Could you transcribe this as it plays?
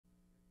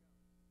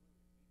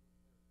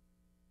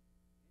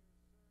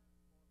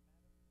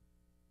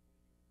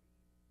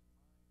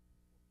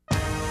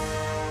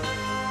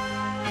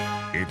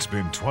It's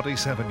been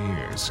 27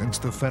 years since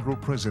the federal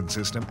prison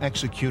system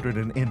executed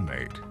an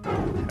inmate.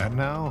 And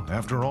now,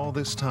 after all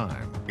this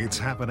time, it's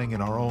happening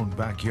in our own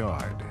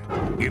backyard.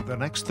 In the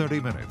next 30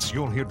 minutes,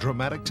 you'll hear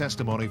dramatic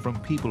testimony from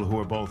people who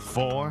are both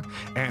for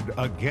and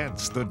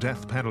against the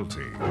death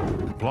penalty.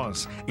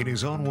 Plus, in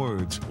his own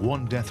words,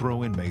 one death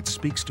row inmate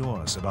speaks to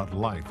us about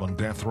life on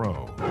death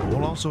row.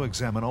 We'll also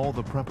examine all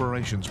the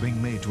preparations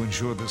being made to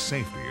ensure the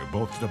safety of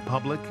both the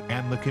public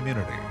and the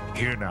community.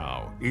 Here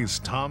now is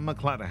Tom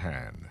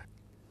McClanahan.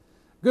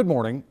 Good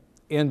morning.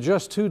 In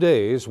just 2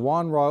 days,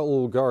 Juan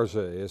Raul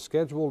Garza is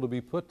scheduled to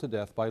be put to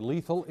death by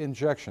lethal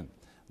injection,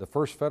 the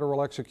first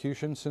federal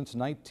execution since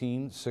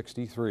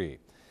 1963.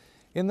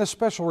 In this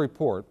special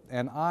report,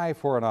 An Eye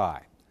for an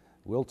Eye,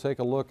 we'll take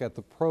a look at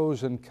the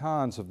pros and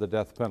cons of the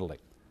death penalty.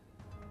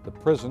 The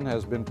prison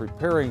has been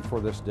preparing for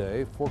this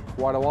day for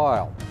quite a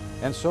while,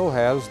 and so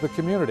has the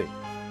community,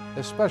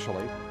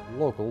 especially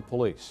local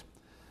police.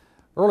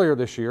 Earlier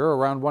this year,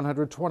 around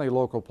 120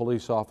 local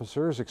police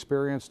officers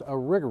experienced a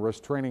rigorous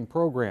training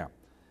program.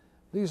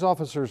 These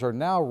officers are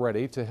now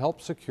ready to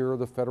help secure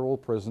the federal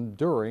prison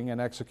during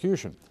an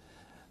execution.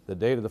 The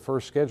date of the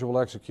first scheduled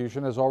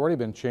execution has already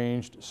been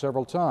changed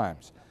several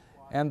times,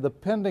 and the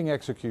pending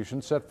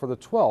execution set for the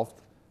 12th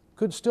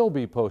could still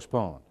be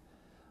postponed.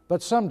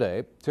 But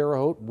someday, Terre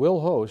Haute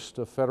will host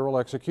a federal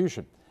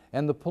execution,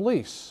 and the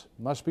police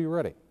must be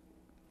ready.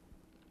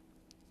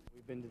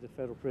 Been to the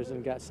federal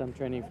prison, got some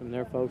training from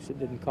their folks. It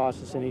didn't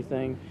cost us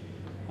anything.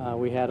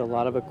 We had a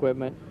lot of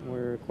equipment.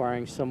 We're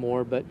acquiring some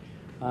more, but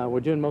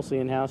we're doing mostly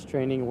in-house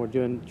training. We're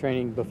doing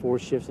training before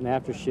shifts and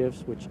after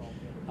shifts, which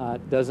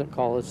doesn't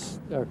cause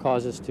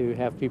us to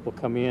have people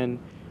come in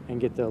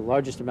and get the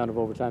largest amount of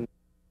overtime.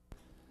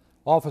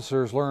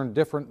 Officers learn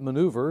different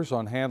maneuvers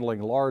on handling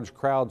large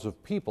crowds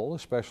of people,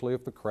 especially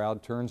if the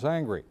crowd turns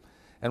angry.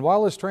 And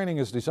while this training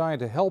is designed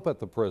to help at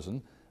the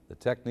prison, the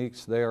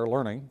techniques they are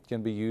learning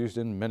can be used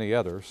in many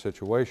other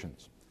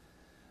situations.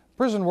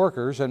 Prison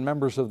workers and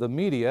members of the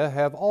media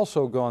have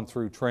also gone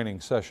through training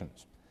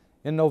sessions.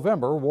 In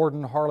November,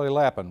 Warden Harley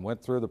Lappin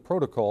went through the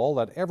protocol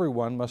that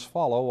everyone must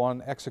follow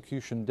on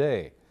execution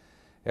day.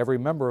 Every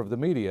member of the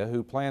media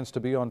who plans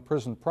to be on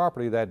prison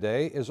property that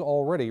day is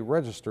already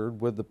registered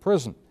with the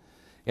prison.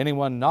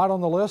 Anyone not on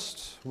the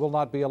list will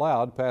not be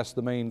allowed past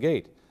the main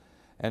gate.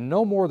 And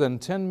no more than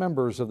 10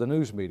 members of the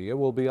news media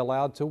will be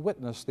allowed to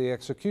witness the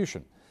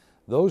execution.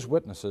 Those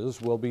witnesses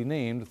will be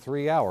named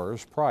 3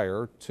 hours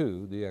prior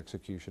to the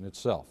execution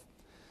itself.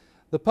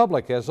 The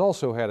public has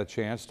also had a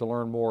chance to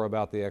learn more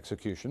about the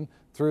execution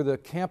through the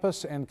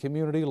Campus and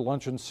Community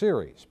Luncheon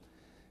Series.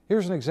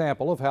 Here's an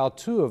example of how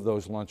 2 of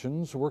those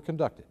luncheons were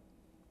conducted.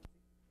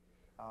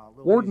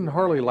 Warden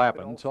Harley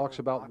Lappin talks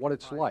about what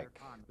it's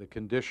like, the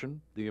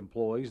condition, the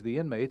employees, the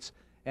inmates,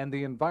 and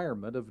the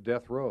environment of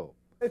death row.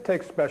 It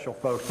takes special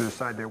folks to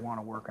decide they want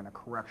to work in a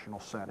correctional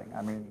setting.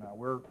 I mean,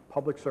 we're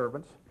public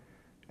servants.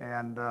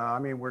 And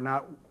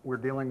we're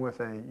dealing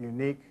with a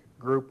unique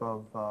group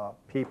of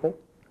people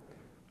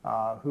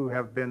who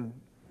have been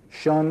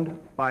shunned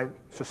by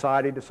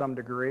society to some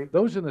degree.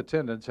 Those in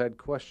attendance had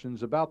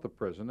questions about the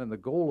prison, and the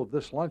goal of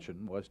this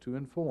luncheon was to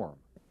inform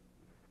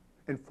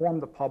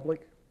the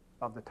public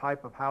of the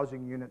type of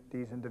housing unit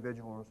these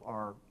individuals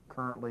are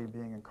currently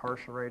being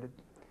incarcerated,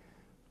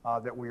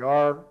 that we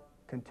are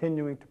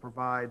continuing to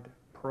provide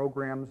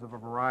programs of a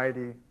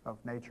variety of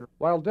nature.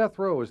 While death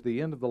row is the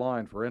end of the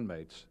line for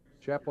inmates,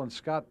 Chaplain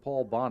Scott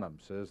Paul Bonham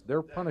says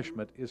their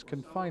punishment is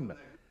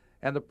confinement,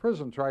 and the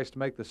prison tries to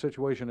make the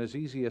situation as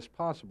easy as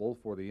possible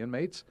for the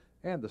inmates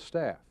and the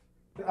staff.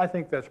 I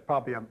think that's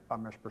probably a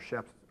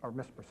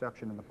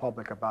misperception in the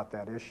public about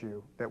that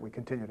issue, that we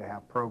continue to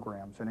have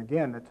programs. And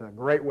again, it's a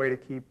great way to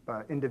keep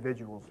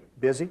individuals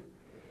busy,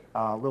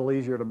 a little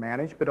easier to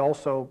manage, but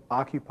also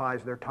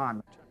occupies their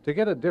time. To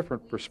get a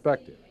different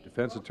perspective,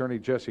 defense attorney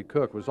Jesse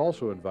Cook was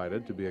also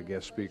invited to be a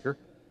guest speaker.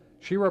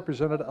 She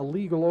represented a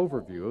legal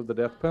overview of the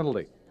death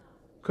penalty.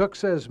 Cook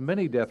says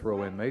many death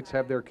row inmates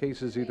have their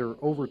cases either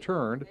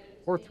overturned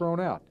or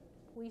thrown out.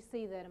 We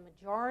see that a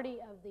majority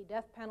of the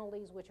death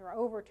penalties which are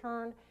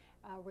overturned,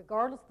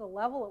 regardless of the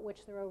level at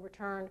which they're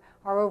overturned,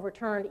 are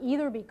overturned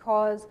either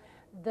because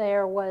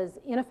there was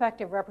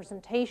ineffective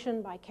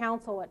representation by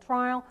counsel at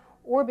trial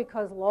or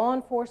because law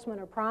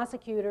enforcement or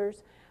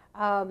prosecutors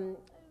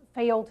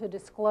failed to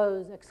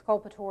disclose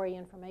exculpatory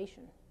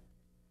information.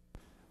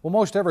 Well,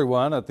 most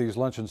everyone at these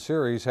luncheon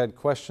series had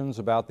questions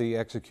about the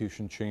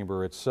execution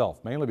chamber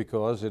itself, mainly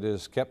because it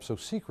is kept so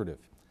secretive.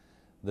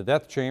 The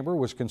death chamber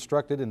was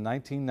constructed in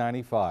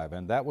 1995,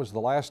 and that was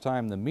the last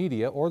time the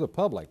media or the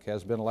public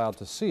has been allowed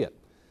to see it.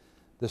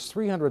 This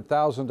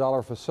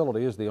 $300,000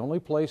 facility is the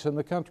only place in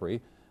the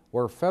country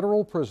where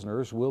federal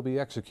prisoners will be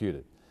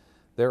executed.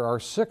 There are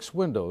 6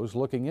 windows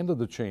looking into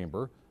the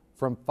chamber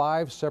from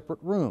 5 separate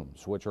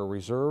rooms, which are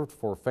reserved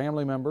for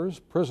family members,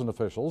 prison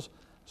officials,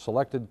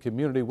 selected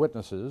community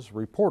witnesses,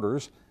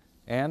 reporters,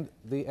 and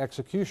the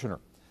executioner.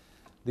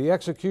 The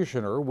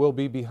executioner will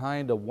be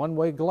behind a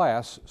one-way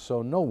glass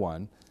so no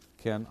one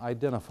can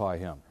identify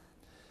him.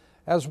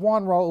 As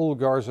Juan Raul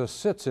Garza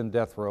sits in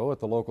death row at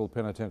the local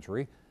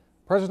penitentiary,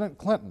 President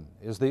Clinton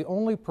is the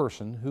only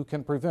person who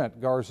can prevent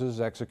Garza's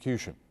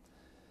execution.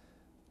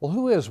 Well,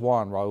 who is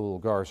Juan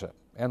Raul Garza,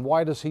 and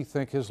why does he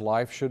think his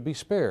life should be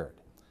spared?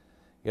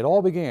 It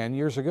all began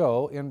years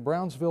ago in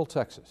Brownsville,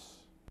 Texas.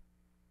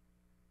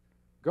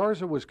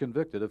 Garza was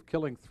convicted of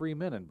killing 3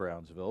 men in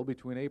Brownsville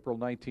between April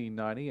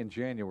 1990 and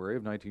January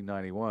of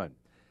 1991.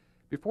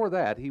 Before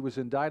that, he was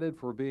indicted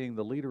for being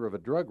the leader of a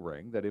drug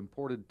ring that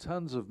imported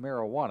tons of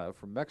marijuana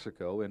from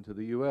Mexico into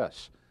the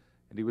U.S.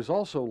 And he was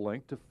also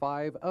linked to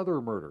 5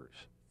 other murders,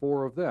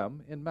 4 of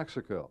them in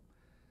Mexico.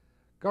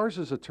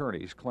 Garza's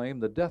attorneys claim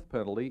the death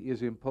penalty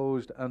is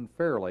imposed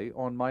unfairly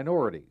on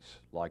minorities,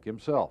 like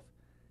himself,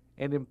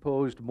 and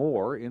imposed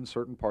more in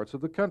certain parts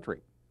of the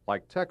country,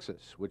 like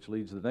Texas, which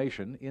leads the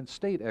nation in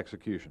state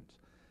executions.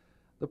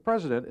 The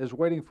president is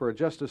waiting for a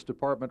Justice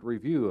Department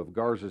review of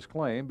Garza's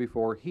claim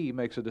before he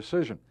makes a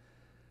decision.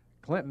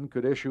 Clinton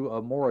could issue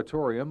a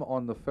moratorium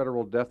on the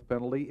federal death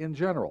penalty in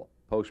general,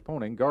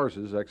 postponing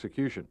Garza's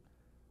execution.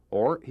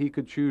 Or he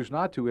could choose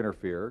not to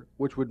interfere,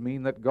 which would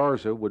mean that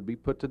Garza would be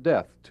put to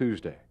death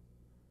Tuesday.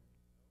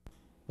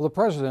 Well, the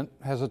president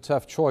has a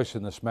tough choice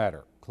in this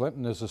matter.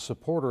 Clinton is a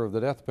supporter of the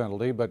death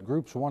penalty, but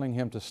groups wanting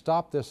him to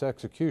stop this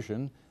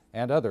execution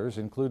and others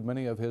include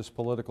many of his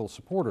political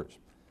supporters.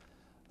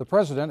 The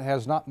president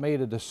has not made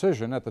a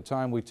decision at the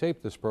time we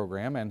tape this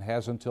program and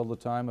has until the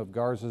time of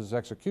Garza's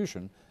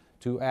execution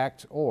to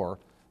act or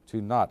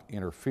to not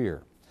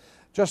interfere.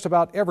 Just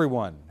about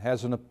everyone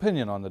has an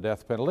opinion on the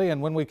death penalty,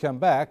 and when we come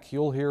back,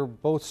 you'll hear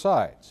both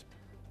sides.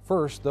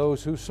 First,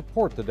 those who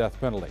support the death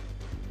penalty.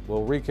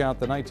 We'll recount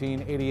the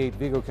 1988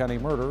 Vigo County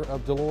murder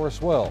of Dolores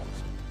Wells,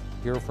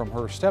 hear from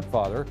her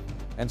stepfather,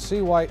 and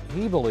see why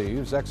he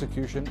believes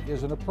execution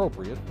is an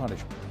appropriate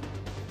punishment.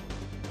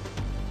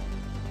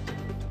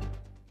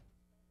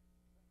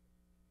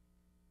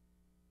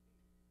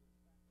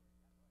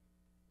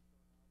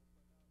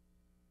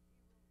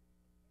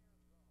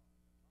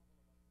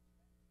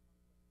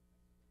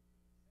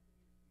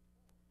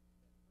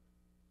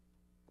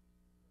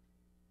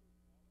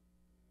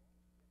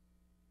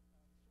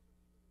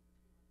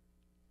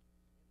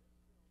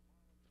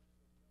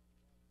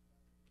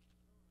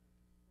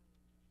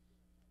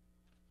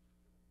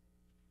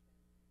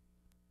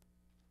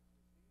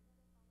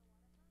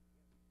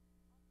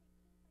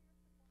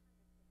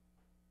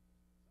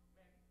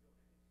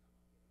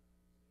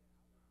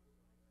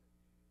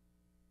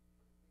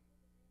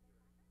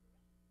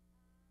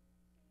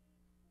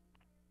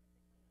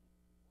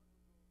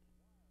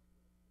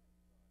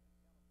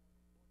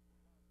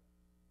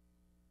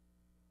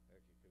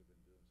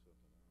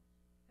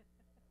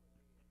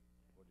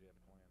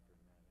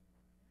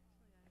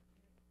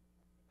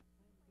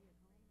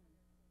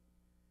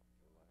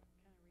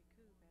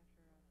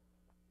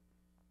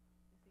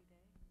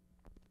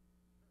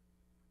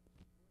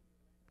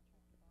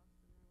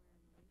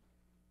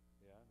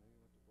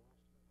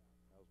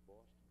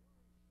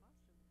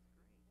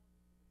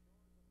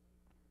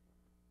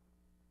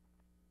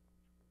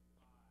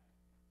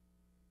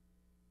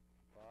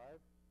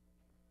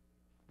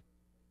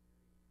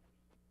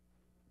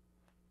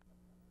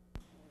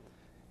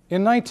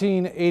 In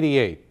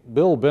 1988,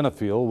 Bill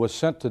Benefiel was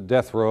sent to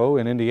death row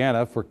in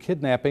Indiana for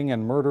kidnapping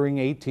and murdering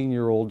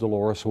 18-year-old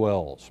Dolores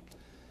Wells.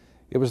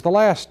 It was the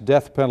last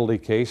death penalty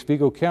case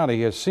Vigo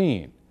County has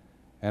seen,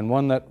 and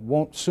one that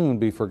won't soon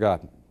be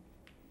forgotten.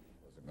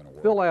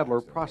 Phil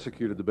Adler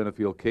prosecuted the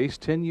Benefiel case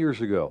 10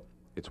 years ago.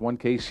 It's one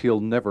case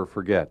he'll never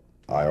forget.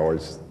 I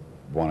always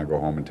want to go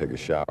home and take a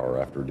shower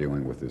after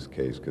dealing with this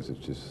case, because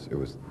it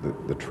was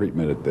the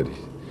treatment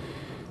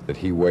that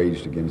he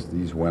waged against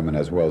these women,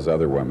 as well as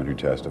other women who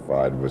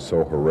testified, was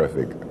so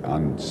horrific,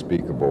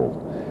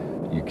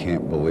 unspeakable. You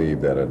can't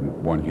believe that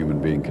one human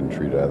being can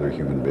treat other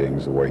human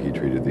beings the way he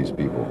treated these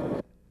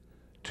people.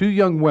 2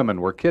 young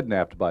women were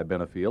kidnapped by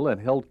Benefiel and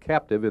held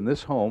captive in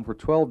this home for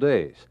 12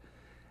 days.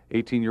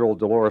 18-year-old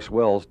Dolores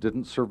Wells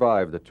didn't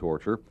survive the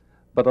torture,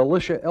 but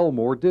Alicia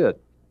Elmore did.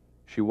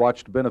 She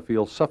watched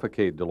Benefiel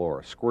suffocate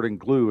Dolores, squirting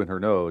glue in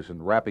her nose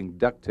and wrapping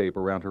duct tape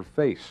around her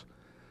face.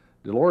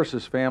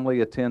 Dolores'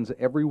 family attends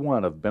every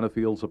one of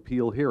Benefiel's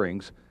appeal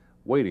hearings,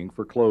 waiting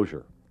for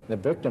closure. The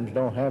victims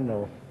don't have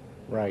no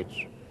rights.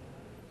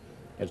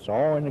 It's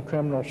all in the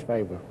criminal's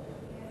favor.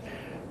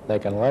 They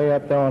can lay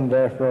up there on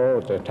death row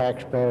at the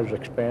taxpayer's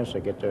expense. They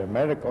get their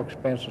medical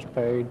expenses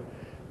paid,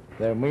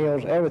 their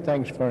meals,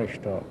 everything's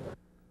furnished up.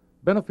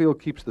 Benefiel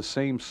keeps the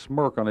same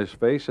smirk on his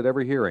face at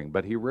every hearing,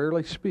 but he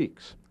rarely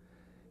speaks.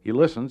 He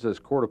listens as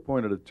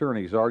court-appointed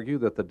attorneys argue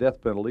that the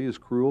death penalty is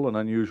cruel and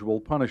unusual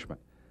punishment.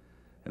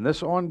 And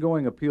this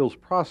ongoing appeals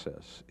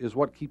process is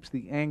what keeps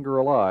the anger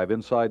alive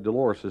inside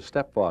Dolores'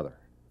 stepfather.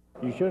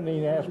 You shouldn't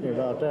even ask me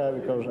about that,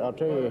 because I'll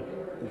tell you,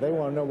 if they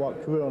want to know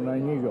what cruel and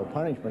unusual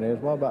punishment is,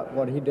 what about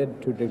what he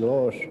did to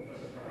Dolores?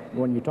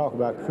 When you talk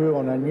about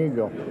cruel and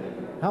unusual,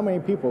 how many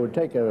people would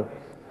take a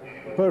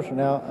person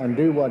out and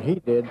do what he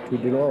did to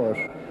Dolores?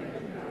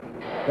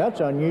 That's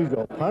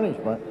unusual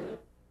punishment.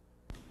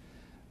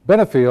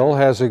 Benefiel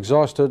has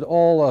exhausted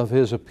all of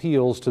his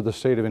appeals to the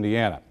state of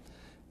Indiana.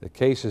 The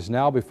case is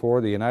now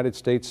before the United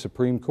States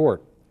Supreme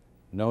Court.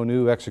 no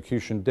new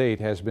execution date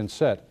has been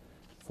set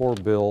for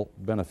Bill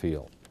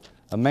Benefield.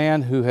 A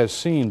man who has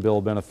seen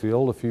Bill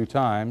Benefield a few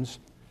times,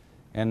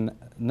 and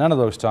none of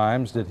those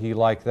times did he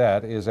like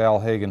that, is Al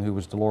Hagen, who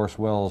was Dolores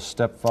Wells'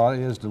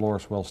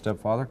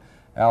 stepfather.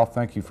 Al,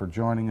 thank you for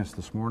joining us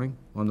this morning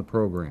on the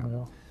program.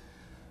 Well,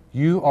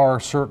 you are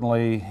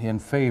certainly in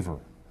favor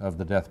of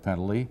the death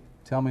penalty.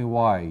 Tell me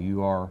why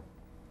you are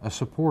a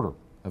supporter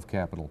of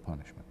capital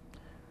punishment.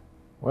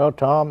 well,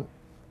 Tom,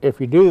 if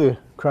you do the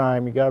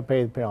crime, you got to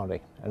pay the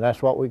penalty, and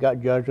that's what we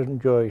got judges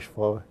and juries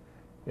for,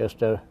 is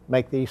to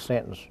make these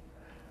sentences.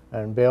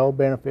 And Bill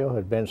Benefield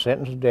has been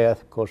sentenced to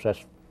death. Of course,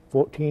 that's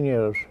 14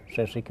 years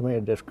since he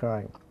committed this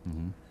crime.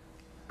 Mm-hmm.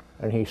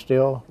 And he's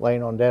still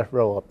laying on death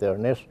row up there.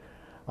 And this,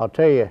 I'll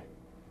tell you,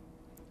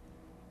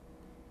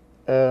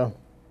 I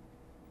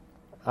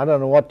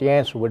don't know what the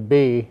answer would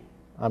be.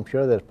 I'm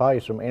sure there's probably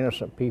some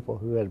innocent people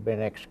who has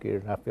been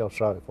executed, and I feel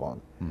sorry for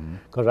them.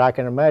 Because I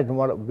can imagine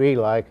what it would be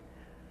like.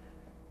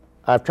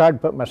 I've tried to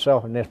put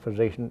myself in this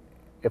position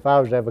if I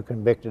was ever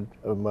convicted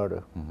of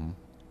murder,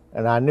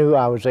 and I knew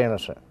I was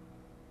innocent.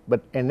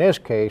 But in this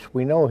case,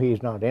 we know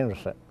he's not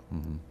innocent.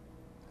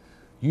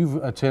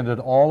 You've attended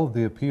all of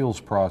the appeals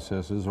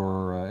processes,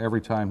 or every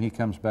time he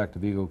comes back to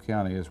Vigo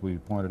County, as we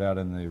pointed out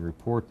in the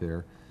report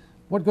there.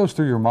 What goes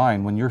through your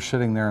mind when you're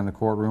sitting there in the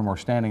courtroom or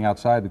standing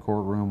outside the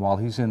courtroom while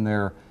he's in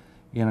there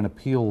in an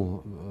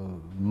appeal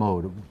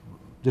mode?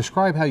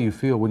 Describe how you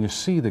feel when you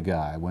see the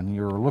guy, when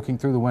you're looking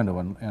through the window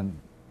and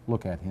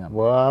look at him.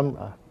 Well, I'm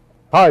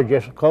probably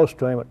just as close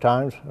to him at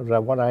times as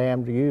what I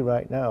am to you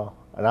right now.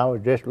 And I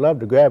would just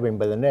love to grab him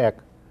by the neck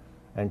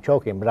and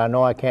choke him, but I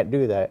know I can't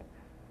do that.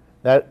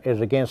 That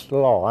is against the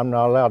law. I'm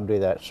not allowed to do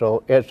that.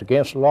 So it's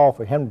against the law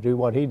for him to do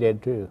what he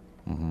did too.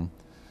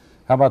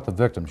 How about the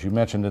victims? You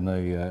mentioned in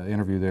the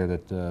interview there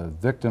that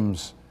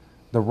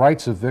the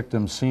rights of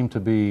victims seem to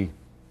be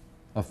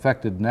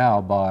affected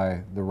now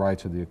by the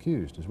rights of the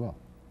accused as well.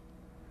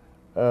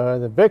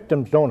 The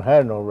victims don't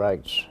have no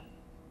rights.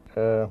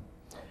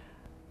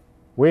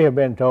 We have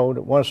been told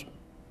that once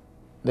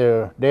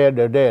they're dead,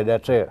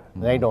 that's it.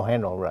 They don't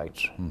have no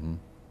rights.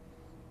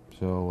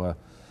 So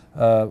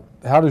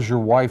how does your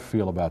wife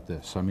feel about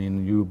this? I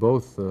mean, you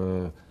both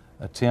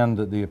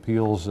attend the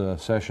appeals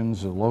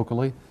sessions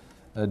locally.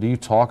 Do you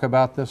talk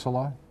about this a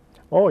lot?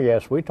 Oh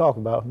yes, we talk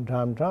about it from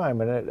time to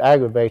time, and it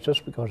aggravates us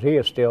because he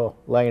is still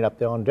laying up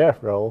there on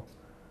death row,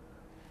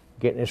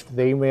 getting his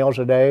 3 meals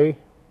a day,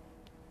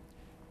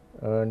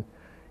 and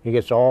he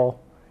gets all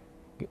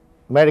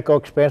medical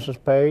expenses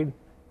paid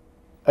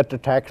at the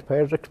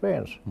taxpayer's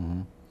expense.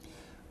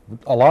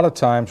 A lot of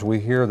times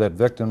we hear that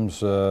victims'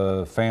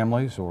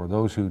 families or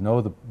those who know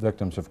the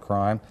victims of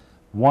crime,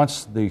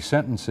 once the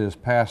sentence is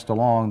passed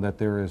along, that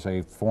there is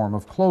a form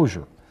of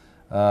closure.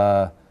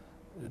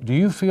 Do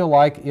you feel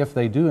like if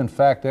they do in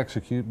fact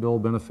execute Bill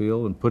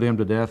Benefield and put him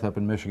to death up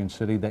in Michigan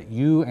City, that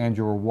you and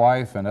your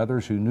wife and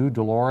others who knew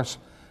Dolores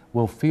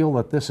will feel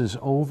that this is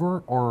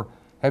over, or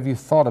have you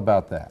thought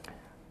about that?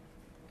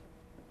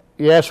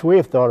 Yes,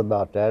 we've thought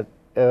about that.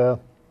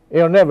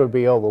 It'll never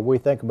be over. We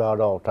think about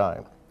it all the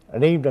time.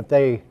 And even if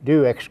they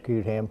do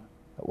execute him,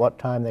 at what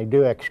time they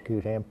do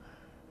execute him,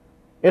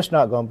 it's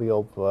not going to be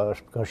over for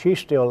us because she's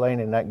still laying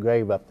in that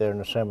grave up there in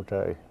the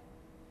cemetery.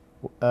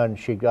 And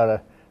she got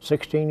a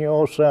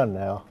 16-year-old son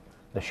now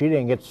that she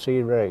didn't get to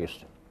see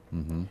raised.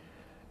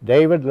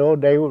 David, little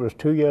David, was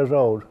 2 years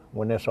old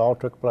when this all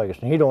took place,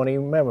 and he don't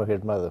even remember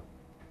his mother.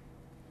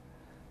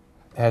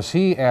 Has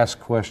he asked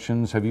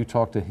questions? Have you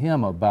talked to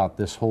him about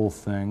this whole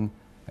thing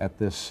at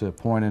this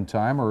point in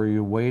time, or are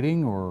you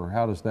waiting, or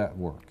how does that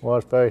work? Well,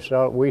 it's very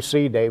solid. We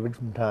see David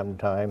from time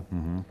to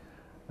time.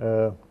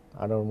 I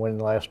don't know when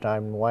the last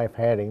time my wife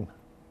had him,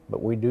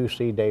 but we do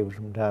see David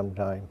from time to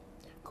time.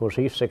 Of course,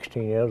 he's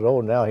 16 years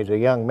old now. He's a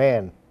young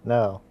man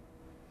now.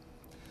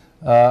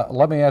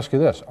 Let me ask you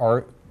this.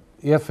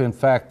 If in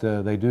fact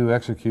they do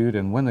execute,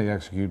 and when they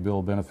execute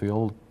Bill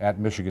Benefield at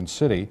Michigan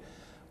City,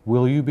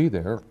 will you be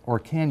there, or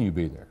can you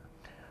be there?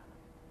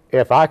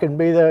 If I can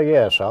be there,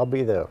 yes, I'll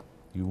be there.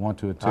 You want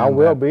to attend I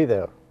will be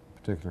there.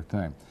 particular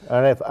thing?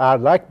 And if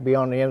I'd like to be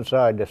on the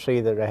inside to see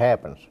that it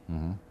happens.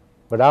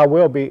 But I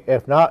will be,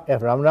 if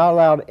I'm not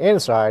allowed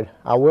inside,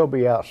 I will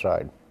be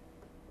outside.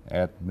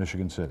 At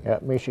Michigan City?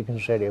 At Michigan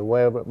City,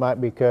 wherever it might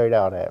be carried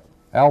out at.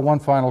 Al, one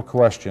final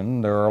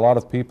question. There are a lot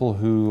of people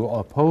who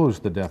oppose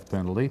the death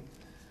penalty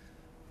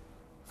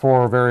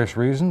for various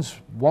reasons.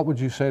 What would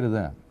you say to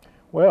them?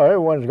 Well,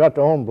 everyone's got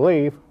their own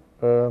belief.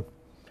 I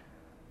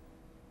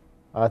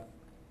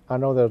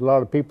know there's a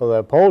lot of people that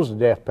oppose the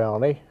death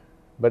penalty,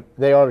 but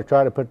they ought to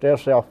try to put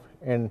themselves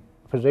in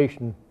the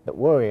position that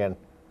we're in.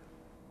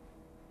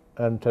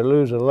 And to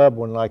lose a loved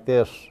one like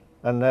this,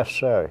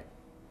 unnecessary.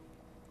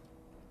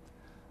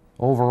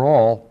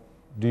 Overall,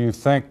 do you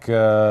think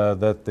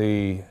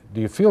do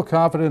you feel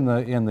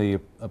confident in the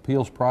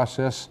appeals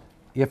process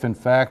if in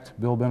fact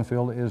Bill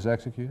Benefield is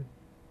executed?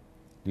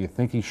 Do you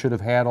think he should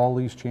have had all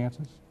these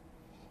chances?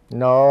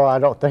 No, I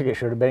don't think it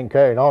should have been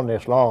carried on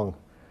this long.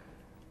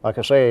 Like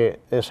I say,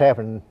 this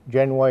happened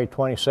January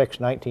 26,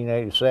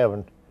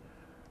 1987,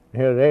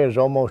 here it is,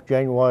 almost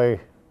January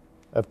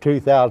of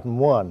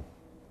 2001,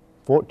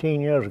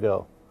 14 years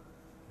ago.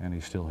 And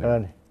he's still here.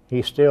 And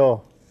he's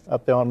still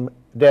up there on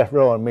death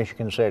row in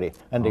Michigan City.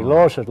 And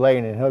Dolores is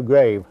laying in her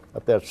grave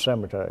up there at the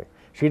cemetery.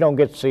 She don't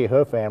get to see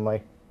her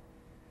family.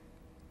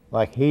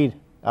 Like I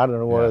don't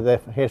know whether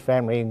his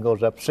family even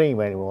goes up to see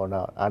him anymore or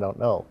not. I don't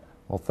know.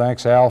 Well,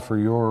 thanks, Al, for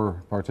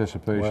your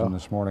participation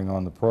this morning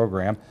on the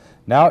program.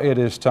 Now it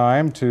is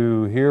time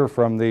to hear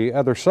from the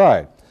other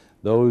side.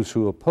 Those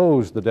who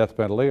oppose the death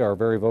penalty are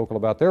very vocal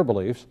about their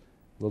beliefs.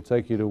 We'll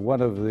take you to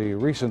one of the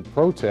recent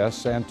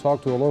protests and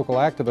talk to a local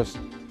activist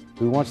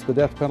who wants the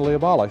death penalty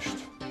abolished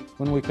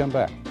when we come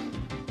back.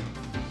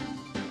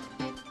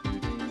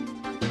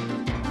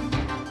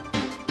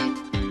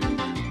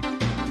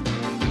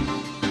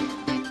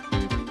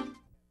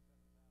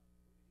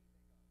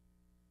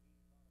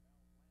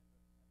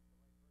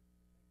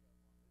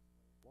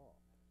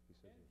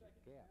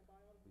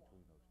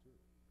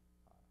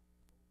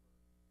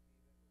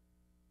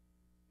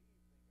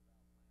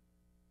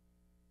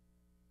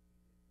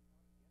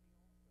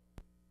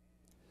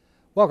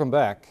 Welcome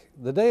back.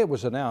 The day it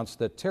was announced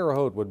that Terre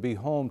Haute would be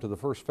home to the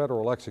first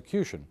federal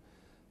execution,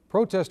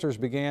 protesters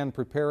began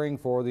preparing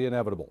for the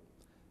inevitable.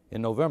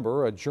 In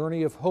November, a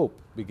journey of hope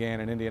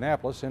began in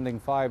Indianapolis, ending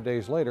 5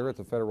 days later at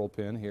the federal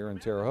pen here in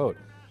Terre Haute.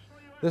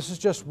 This is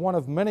just one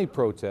of many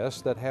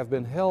protests that have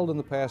been held in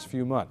the past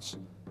few months,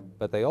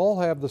 but they all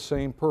have the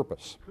same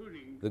purpose.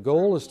 The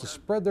goal is to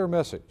spread their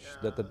message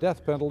that the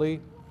death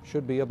penalty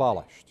should be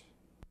abolished.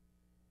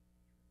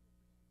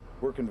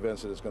 We're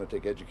convinced that it's going to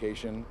take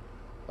education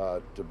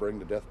to bring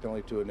the death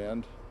penalty to an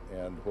end,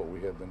 and what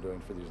we have been doing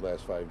for these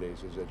last 5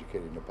 days is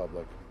educating the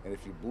public. And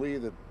if you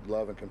believe that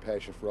love and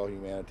compassion for all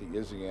humanity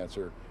is the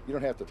answer, you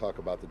don't have to talk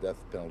about the death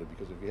penalty,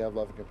 because if you have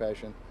love and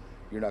compassion,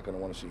 you're not going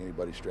to want to see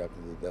anybody strapped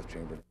into the death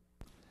chamber.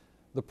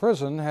 The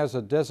prison has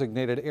a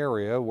designated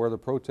area where the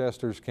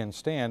protesters can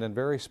stand and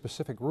very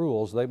specific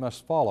rules they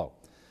must follow.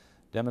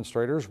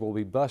 Demonstrators will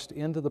be bussed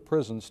into the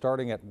prison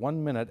starting at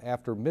 1 minute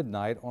after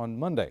midnight on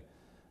Monday.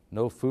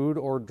 No food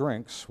or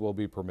drinks will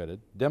be permitted.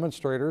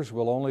 Demonstrators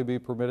will only be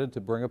permitted to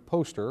bring a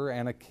poster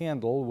and a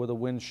candle with a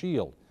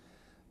windshield.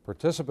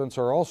 Participants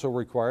are also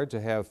required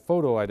to have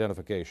photo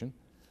identification.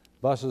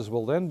 Buses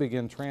will then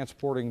begin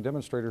transporting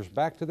demonstrators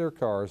back to their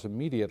cars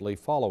immediately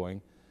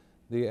following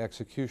the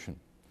execution.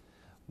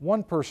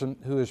 One person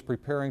who is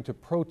preparing to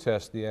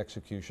protest the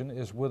execution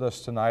is with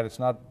us tonight.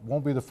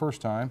 Won't be the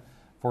first time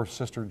for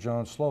Sister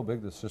Joan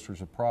Slobig, the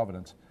Sisters of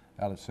Providence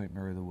out at St.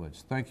 Mary of the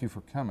Woods. Thank you for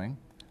coming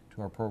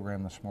to our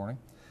program this morning.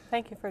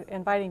 Thank you for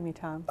inviting me,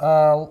 Tom.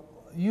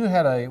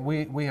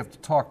 We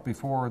have talked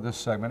before this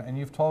segment, and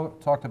you've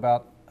talked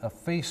about a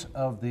face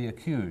of the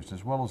accused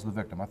as well as the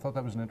victim. I thought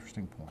that was an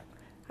interesting point.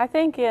 I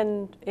think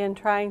in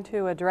trying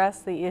to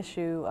address the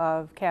issue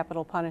of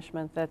capital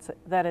punishment,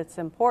 that it's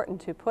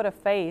important to put a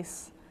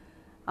face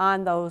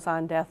on those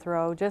on death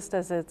row, just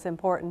as it's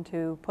important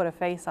to put a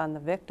face on the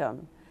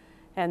victim,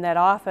 and that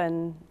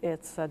often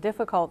it's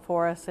difficult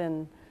for us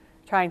in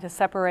trying to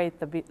separate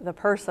the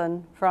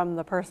person from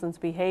the person's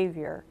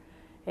behavior.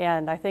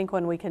 And I think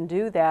when we can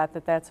do that,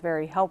 that's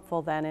very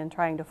helpful then in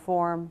trying to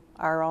form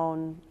our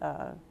own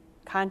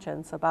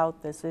conscience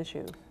about this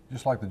issue.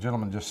 Just like the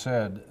gentleman just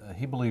said,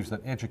 he believes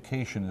that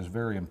education is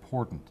very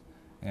important,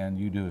 and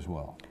you do as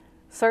well.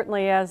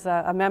 Certainly, as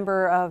a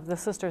member of the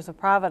Sisters of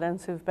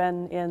Providence, who've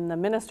been in the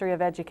Ministry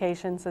of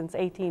Education since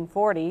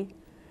 1840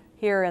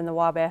 here in the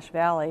Wabash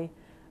Valley,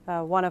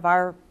 one of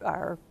our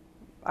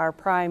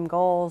prime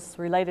goals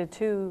related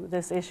to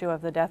this issue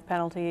of the death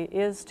penalty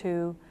is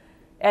to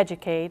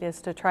educate, is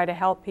to try to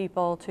help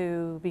people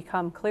to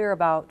become clear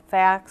about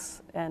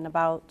facts and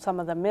about some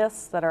of the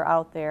myths that are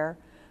out there,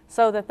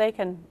 so that they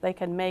can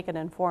make an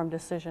informed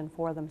decision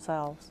for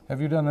themselves.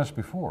 Have you done this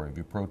before? Have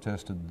you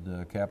protested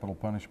capital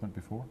punishment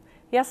before?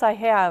 Yes, I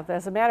have.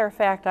 As a matter of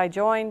fact, I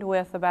joined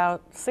with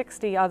about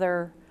 60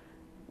 other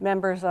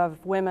members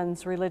of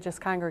women's religious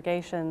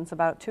congregations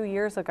about 2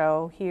 years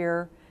ago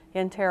here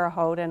in Terre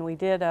Haute, and we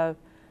did a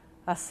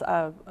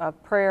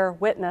prayer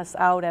witness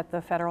out at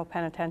the federal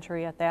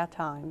penitentiary at that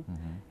time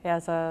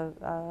as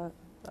a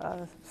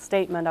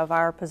statement of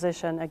our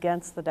position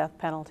against the death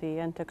penalty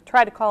and to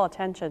try to call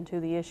attention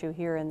to the issue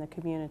here in the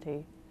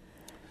community.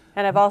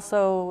 And I've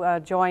also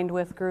joined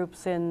with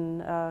groups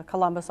in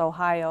Columbus,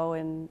 Ohio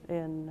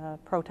in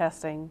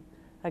protesting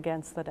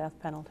against the death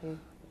penalty.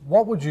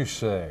 What would you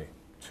say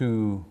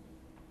to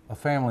a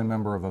family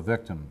member of a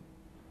victim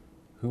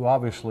who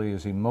obviously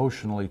is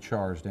emotionally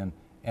charged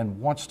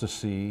and wants to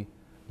see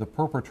the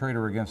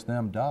perpetrator against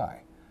them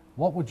die?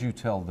 What would you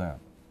tell them?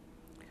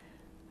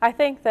 I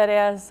think that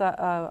as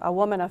a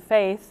woman of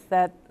faith,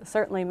 that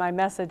certainly my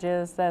message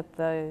is that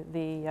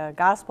the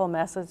gospel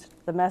message,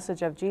 the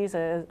message of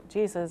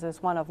Jesus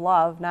is one of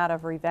love, not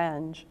of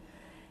revenge.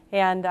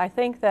 And I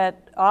think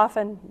that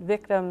often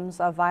victims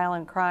of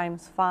violent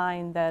crimes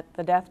find that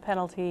the death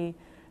penalty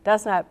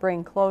does not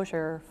bring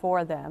closure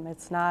for them.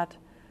 It's not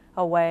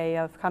a way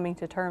of coming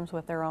to terms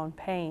with their own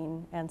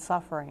pain and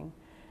suffering.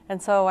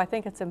 And so I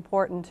think it's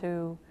important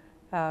to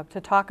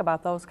to talk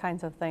about those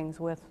kinds of things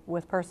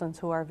with persons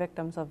who are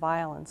victims of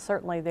violence.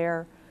 Certainly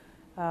their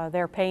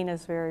pain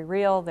is very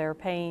real, their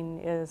pain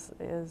is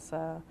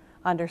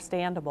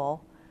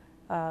understandable.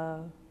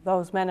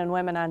 Those men and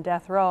women on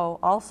death row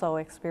also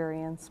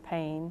experience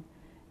pain,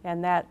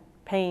 and that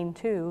pain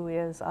too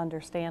is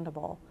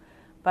understandable.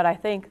 But I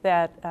think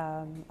that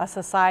a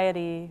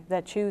society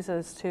that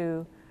chooses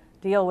to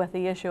deal with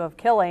the issue of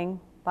killing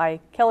by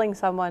killing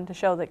someone to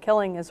show that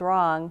killing is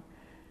wrong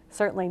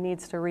certainly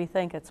needs to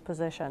rethink its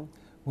position.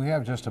 We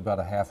have just about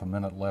a half a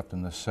minute left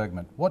in this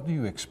segment. What do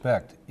you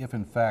expect if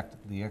in fact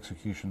the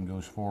execution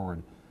goes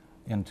forward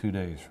in 2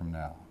 days from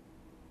now?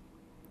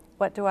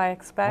 What do I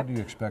expect? What do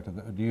you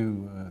expect? Do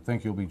you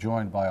think you'll be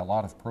joined by a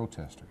lot of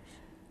protesters?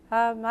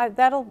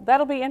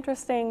 That'll be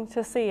interesting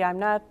to see.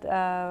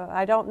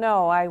 I don't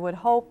know. I would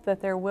hope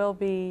that there will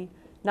be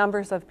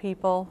numbers of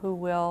people who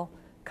will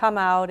come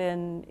out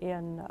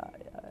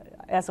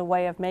as a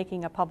way of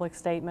making a public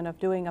statement, of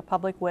doing a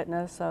public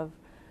witness, of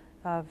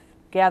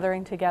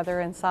gathering together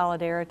in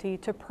solidarity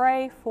to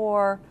pray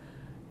for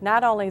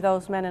not only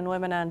those men and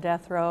women on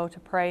death row, to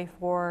pray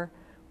for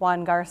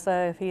Juan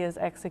Garza if he is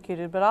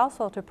executed, but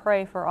also to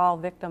pray for all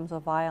victims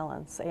of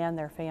violence and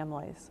their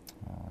families.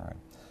 All right.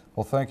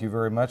 Well, thank you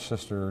very much,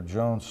 Sister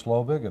Joan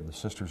Slobig of the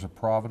Sisters of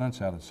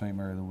Providence out at St.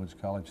 Mary of the Woods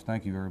College.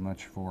 Thank you very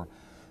much for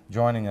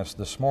joining us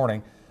this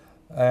morning.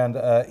 And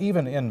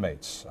even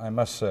inmates, I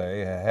must say,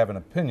 have an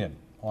opinion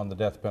on the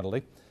death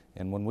penalty.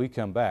 And when we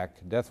come back,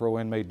 death row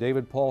inmate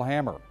David Paul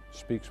Hammer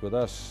speaks with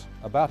us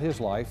about his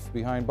life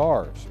behind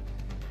bars.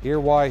 Hear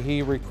why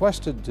he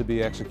requested to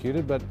be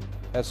executed but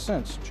has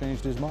since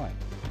changed his mind.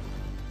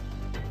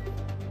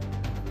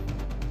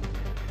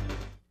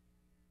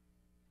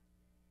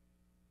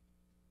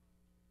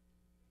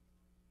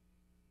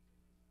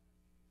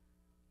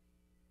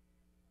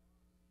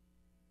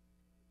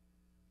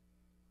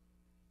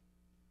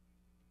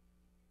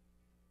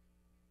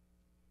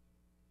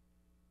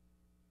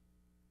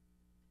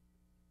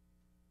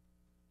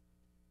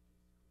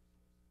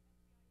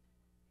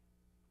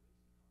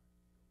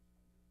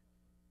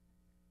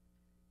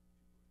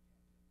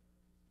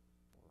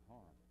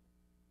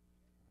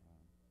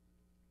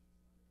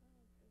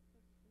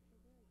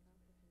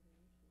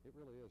 It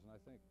really is, and I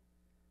think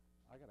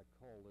I got a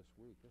call this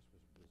week. This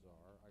was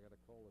bizarre. I got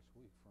a call this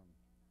week from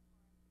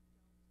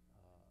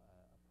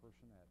a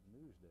person at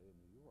Newsday in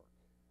New York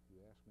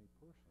who asked me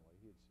personally.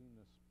 He had seen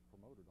this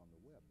promoted on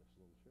the web, this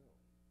little show,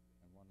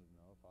 and wanted to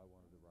know if I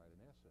wanted to write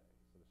an essay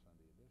for the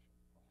Sunday edition.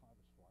 Well, I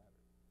was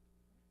flattered.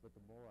 But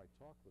the more I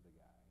talked with the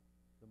guy,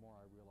 the more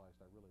I realized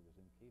I really was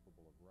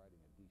incapable of writing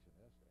a decent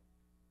essay.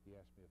 He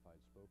asked me if I'd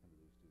spoken to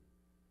these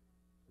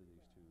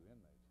two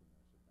inmates, and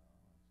I said,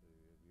 no. I said,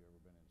 have you ever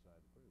been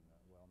inside the prison?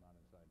 Well, not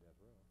inside death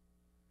row.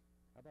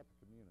 How about the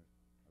community?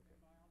 Okay.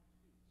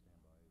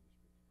 Stand by as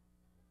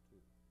you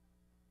speak.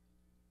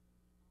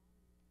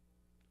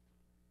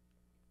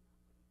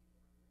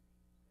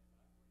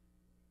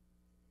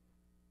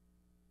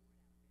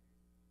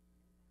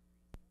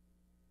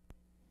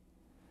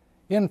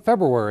 Two. In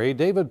February,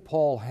 David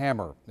Paul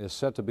Hammer is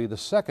set to be the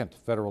second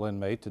federal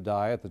inmate to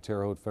die at the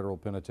Terre Haute Federal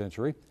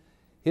Penitentiary.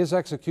 His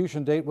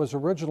execution date was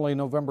originally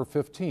November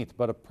 15th,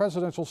 but a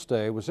presidential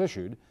stay was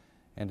issued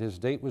and his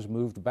date was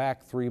moved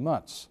back 3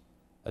 months,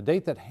 a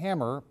date that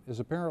Hammer is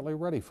apparently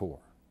ready for.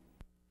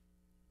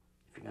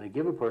 If you're going to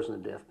give a person a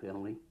death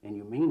penalty and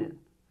you mean it,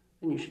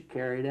 then you should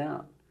carry it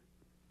out.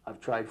 I've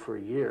tried for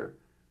a year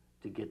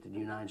to get the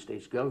United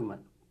States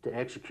government to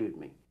execute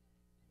me.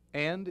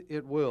 And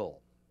it will.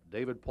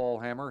 David Paul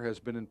Hammer has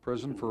been in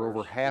prison for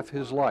over half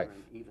his life.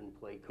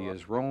 He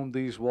has roamed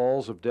these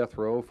walls of death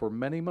row for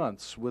many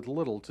months with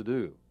little to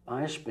do.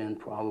 I spend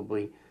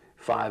probably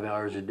 5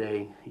 hours a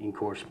day in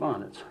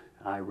correspondence.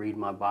 I read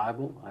my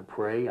Bible, I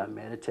pray, I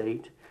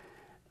meditate.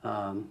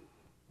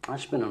 I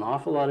spend an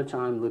awful lot of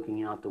time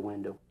looking out the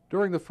window.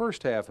 During the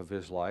first half of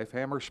his life,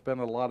 Hammer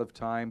spent a lot of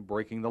time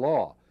breaking the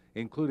law,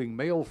 including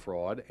mail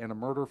fraud and a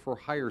murder for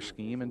hire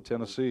scheme in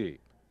Tennessee.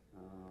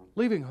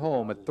 Leaving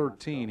home at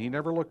 13, he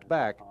never looked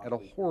back at a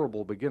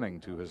horrible beginning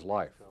to his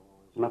life.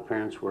 My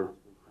parents were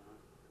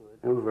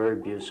very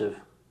abusive,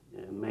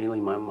 mainly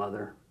my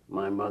mother.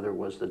 My mother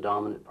was the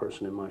dominant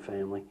person in my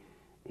family,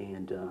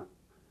 and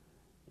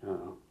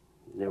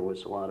there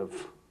was a lot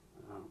of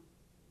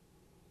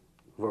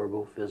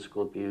verbal,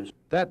 physical abuse.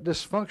 That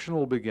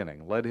dysfunctional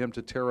beginning led him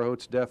to Terre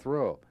Haute's death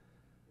row.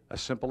 A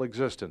simple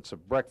existence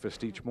of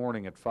breakfast each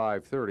morning at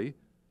 5:30,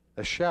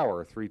 a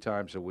shower 3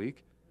 times a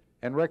week,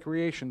 and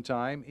recreation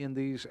time in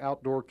these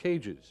outdoor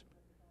cages.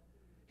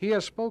 He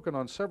has spoken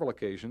on several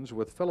occasions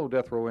with fellow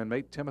death row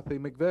inmate Timothy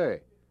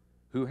McVeigh,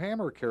 who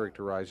Hammer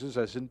characterizes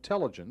as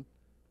intelligent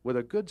with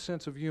a good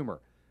sense of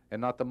humor and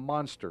not the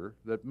monster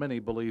that many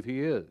believe he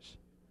is.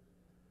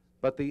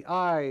 But the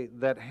eye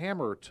that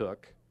Hammer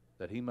took,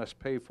 that he must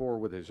pay for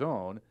with his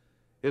own,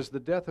 is the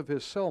death of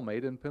his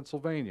cellmate in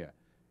Pennsylvania,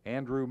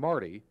 Andrew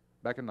Marty,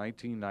 back in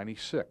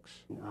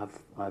 1996.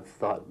 I've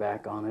thought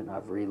back on it,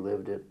 I've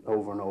relived it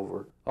over and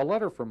over. A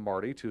letter from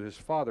Marty to his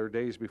father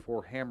days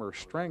before Hammer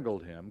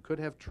strangled him could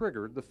have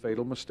triggered the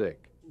fatal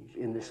mistake.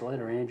 in this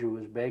letter, Andrew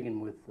was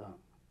begging with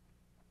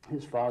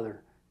his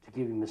father to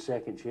give him a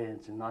second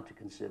chance and not to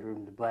consider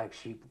him the black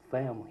sheep of the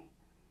family.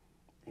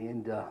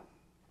 And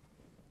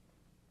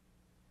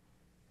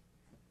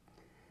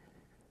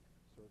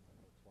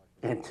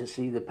to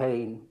see the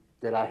pain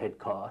that I had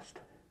caused,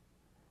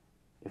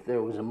 if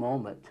there was a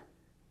moment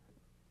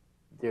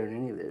during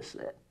any of this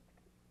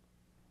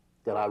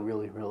that I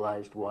really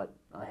realized what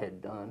I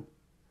had done,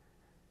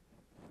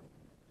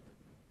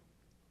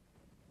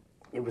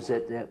 it was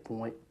at that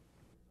point.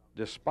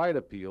 Despite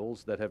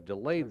appeals that have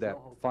delayed that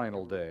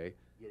final day,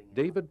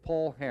 David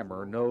Paul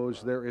Hammer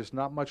knows there is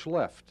not much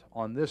left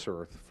on this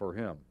earth for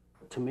him.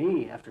 To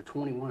me, after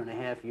 21 and a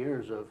half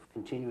years of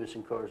continuous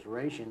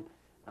incarceration,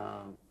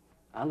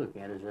 I look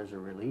at it as a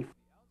relief.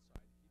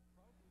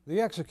 The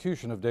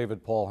execution of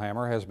David Paul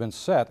Hammer has been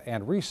set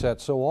and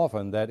reset so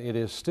often that it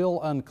is still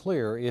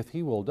unclear if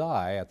he will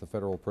die at the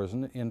federal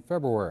prison in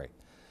February.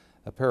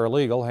 A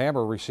paralegal,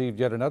 Hammer received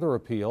yet another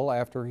appeal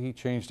after he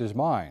changed his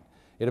mind.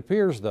 It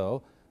appears,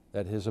 though,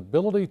 that his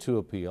ability to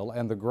appeal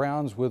and the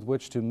grounds with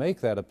which to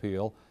make that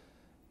appeal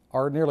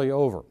are nearly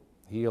over.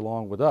 He,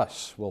 along with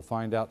us, will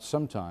find out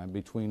sometime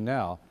between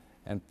now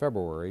and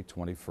February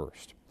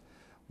 21st.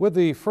 With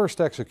the first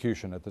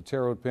execution at the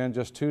Terre Haute Pen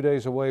just 2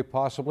 days away,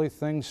 possibly,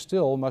 things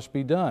still must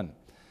be done.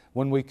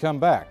 When we come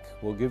back,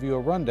 we'll give you a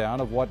rundown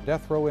of what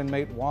death row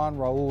inmate Juan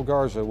Raul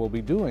Garza will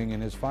be doing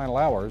in his final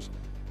hours,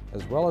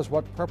 as well as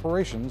what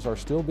preparations are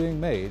still being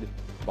made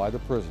by the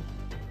prison.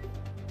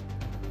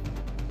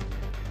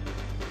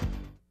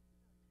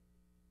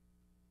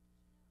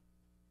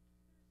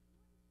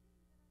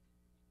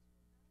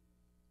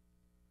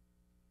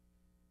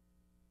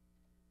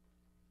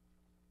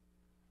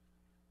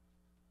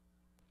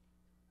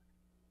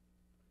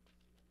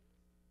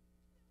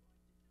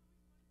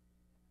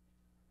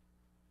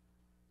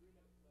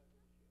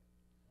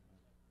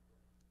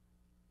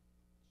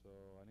 So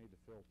I need to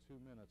fill 2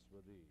 minutes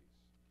with these.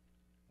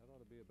 That ought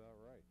to be about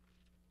right.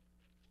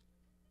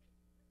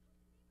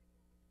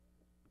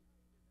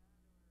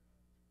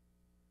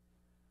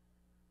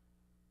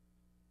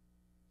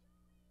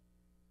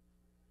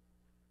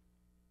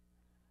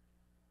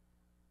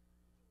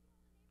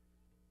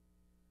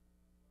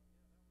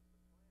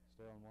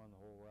 Stay on one the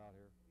whole route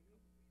here.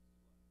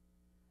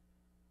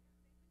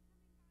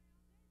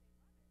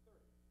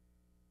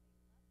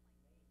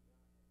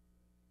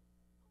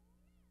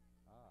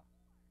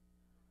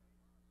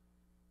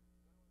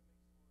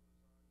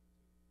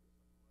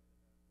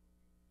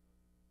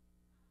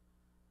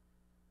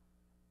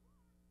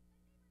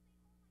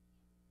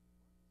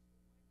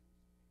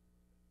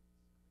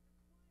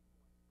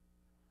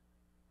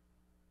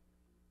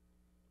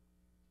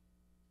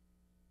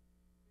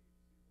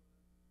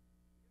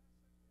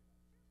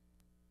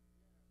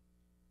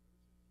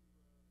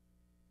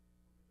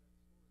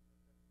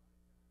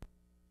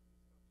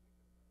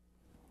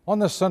 On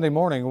this Sunday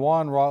morning,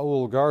 Juan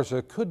Raul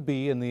Garza could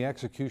be in the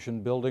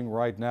execution building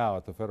right now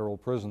at the federal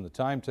prison. The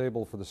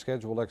timetable for the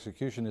scheduled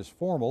execution is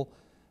formal.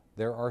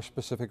 There are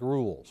specific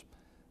rules.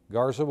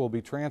 Garza will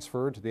be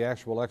transferred to the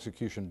actual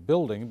execution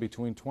building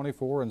between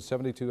 24 and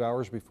 72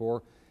 hours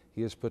before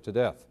he is put to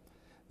death.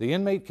 The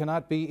inmate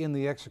cannot be in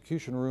the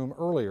execution room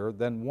earlier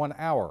than 1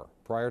 hour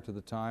prior to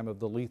the time of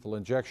the lethal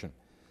injection.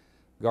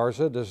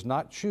 Garza does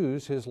not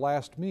choose his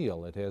last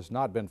meal. It has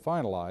not been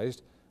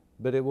finalized,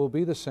 but it will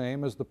be the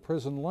same as the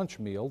prison lunch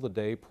meal the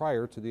day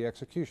prior to the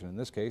execution, in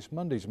this case,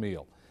 Monday's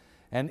meal.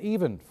 And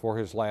even for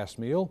his last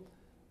meal,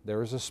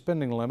 there is a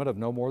spending limit of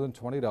no more than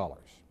 $20.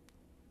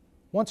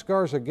 Once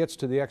Garza gets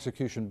to the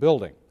execution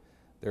building,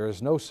 there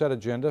is no set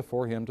agenda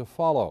for him to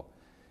follow.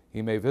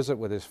 He may visit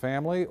with his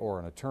family or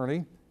an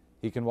attorney.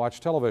 He can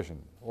watch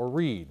television or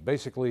read,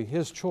 basically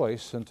his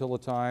choice until the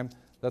time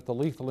that the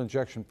lethal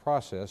injection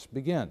process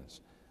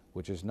begins,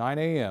 which is 9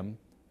 a.m.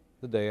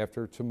 the day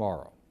after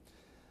tomorrow.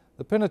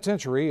 The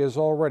penitentiary is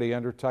already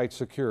under tight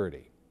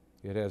security.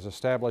 It has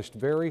established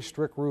very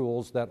strict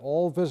rules that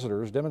all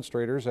visitors,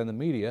 demonstrators, and the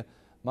media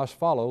must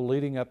follow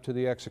leading up to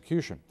the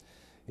execution.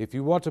 If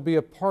you want to be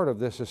a part of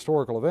this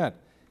historical event,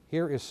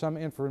 here is some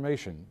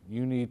information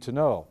you need to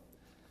know.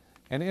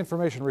 An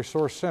Information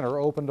Resource Center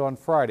opened on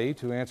Friday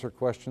to answer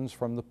questions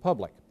from the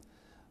public.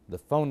 The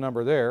phone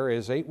number there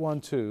is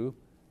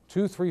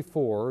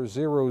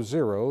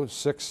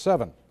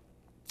 812-234-0067.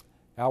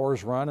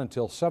 Hours run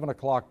until 7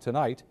 o'clock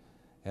tonight,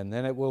 and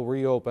then it will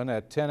reopen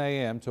at 10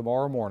 a.m.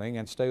 tomorrow morning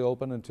and stay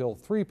open until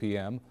 3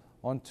 p.m.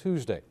 on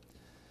Tuesday.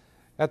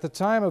 At the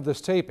time of this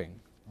taping,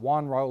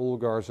 Juan Raul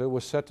Garza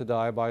was set to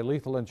die by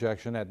lethal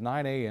injection at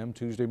 9 a.m.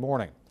 Tuesday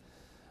morning.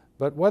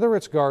 But whether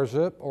it's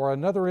Garza or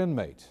another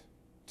inmate,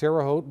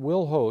 Terre Haute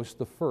will host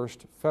the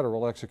first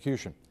federal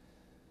execution.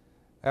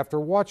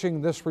 After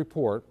watching this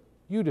report,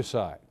 you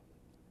decide.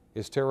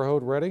 Is Terre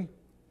Haute ready?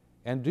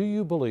 And do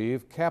you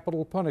believe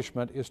capital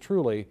punishment is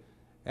truly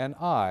an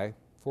eye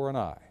for an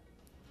eye?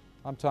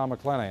 I'm Tom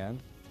McClanahan.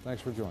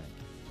 Thanks for joining me.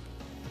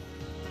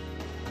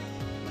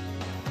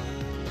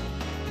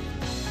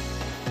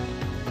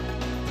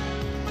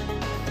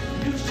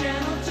 News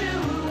Channel 2,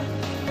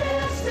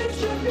 Best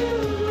Picture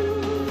News.